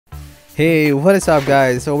Hey, what is up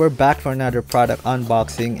guys? So we're back for another product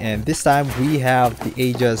unboxing, and this time we have the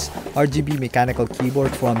Ajazz RGB mechanical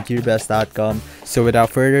keyboard from gearbest.com. So without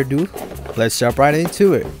further ado, let's jump right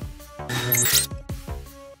into it.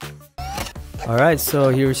 Alright, so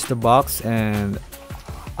here's the box, and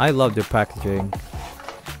I love the packaging.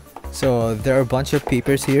 So there are a bunch of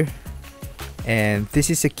papers here, and this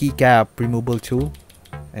is a keycap removal tool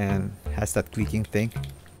and has that clicking thing.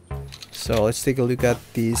 So let's take a look at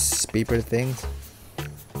these paper things.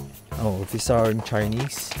 Oh, these are in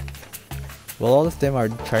Chinese. Well, all of them are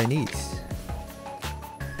Chinese.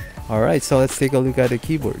 Alright, so let's take a look at the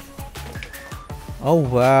keyboard. Oh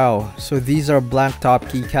wow, so these are blank top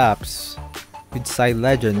keycaps with side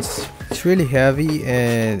legends. It's really heavy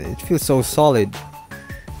and it feels so solid.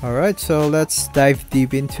 Alright, so let's dive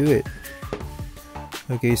deep into it.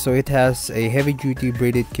 Okay, so it has a heavy duty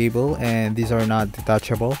braided cable and these are not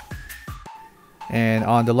detachable. And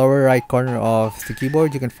on the lower right corner of the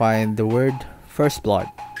keyboard you can find the word First Blood.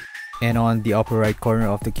 And on the upper right corner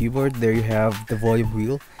of the keyboard there you have the volume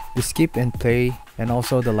wheel, the skip and play, and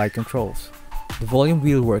also the light controls. The volume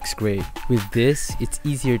wheel works great. With this, it's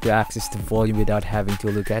easier to access the volume without having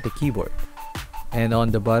to look at the keyboard. And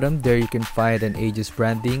on the bottom there you can find an Ajazz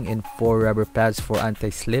branding and 4 rubber pads for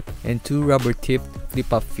anti-slip and 2 rubber tipped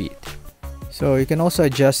flip-up feet. So you can also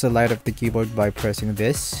adjust the light of the keyboard by pressing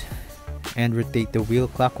this and rotate the wheel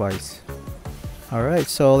clockwise. Alright,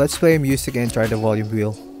 so let's play music and try the volume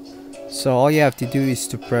wheel. So all you have to do is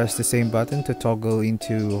to press the same button to toggle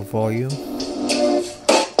into volume.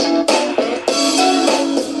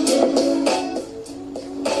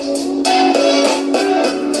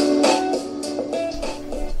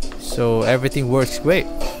 So everything works great.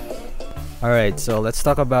 Alright, so let's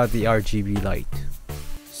talk about the RGB light.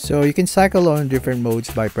 So you can cycle on different modes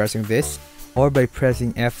by pressing this, or by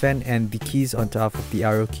pressing FN and the keys on top of the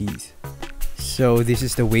arrow keys. So this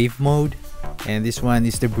is the wave mode, and this one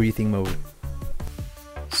is the breathing mode.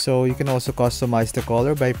 So you can also customize the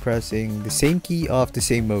color by pressing the same key of the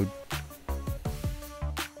same mode.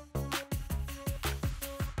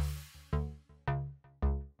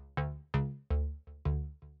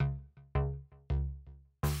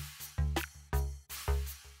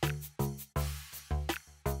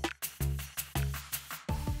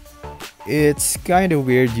 It's kinda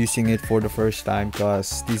weird using it for the first time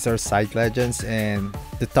because these are side legends and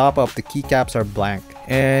the top of the keycaps are blank.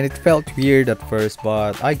 And it felt weird at first,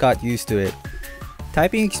 but I got used to it.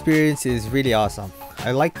 Typing experience is really awesome.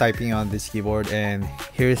 I like typing on this keyboard, and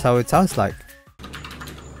here's how it sounds like.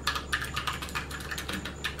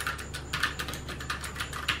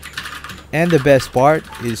 And the best part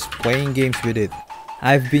is playing games with it.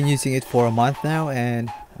 I've been using it for a month now and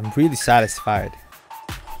I'm really satisfied.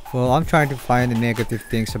 Well, I'm trying to find the negative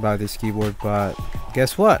things about this keyboard, but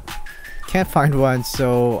guess what? Can't find one,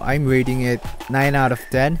 so I'm rating it 9 out of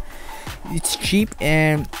 10. It's cheap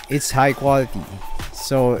and it's high quality,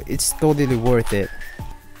 so it's totally worth it.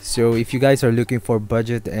 So if you guys are looking for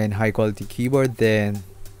budget and high quality keyboard, then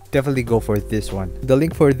definitely go for this one. The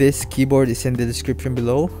link for this keyboard is in the description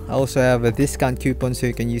below. I also have a discount coupon so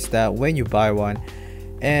you can use that when you buy one.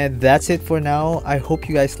 And that's it for now. I hope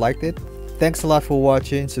you guys liked it. Thanks a lot for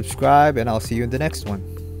watching, subscribe, and I'll see you in the next one.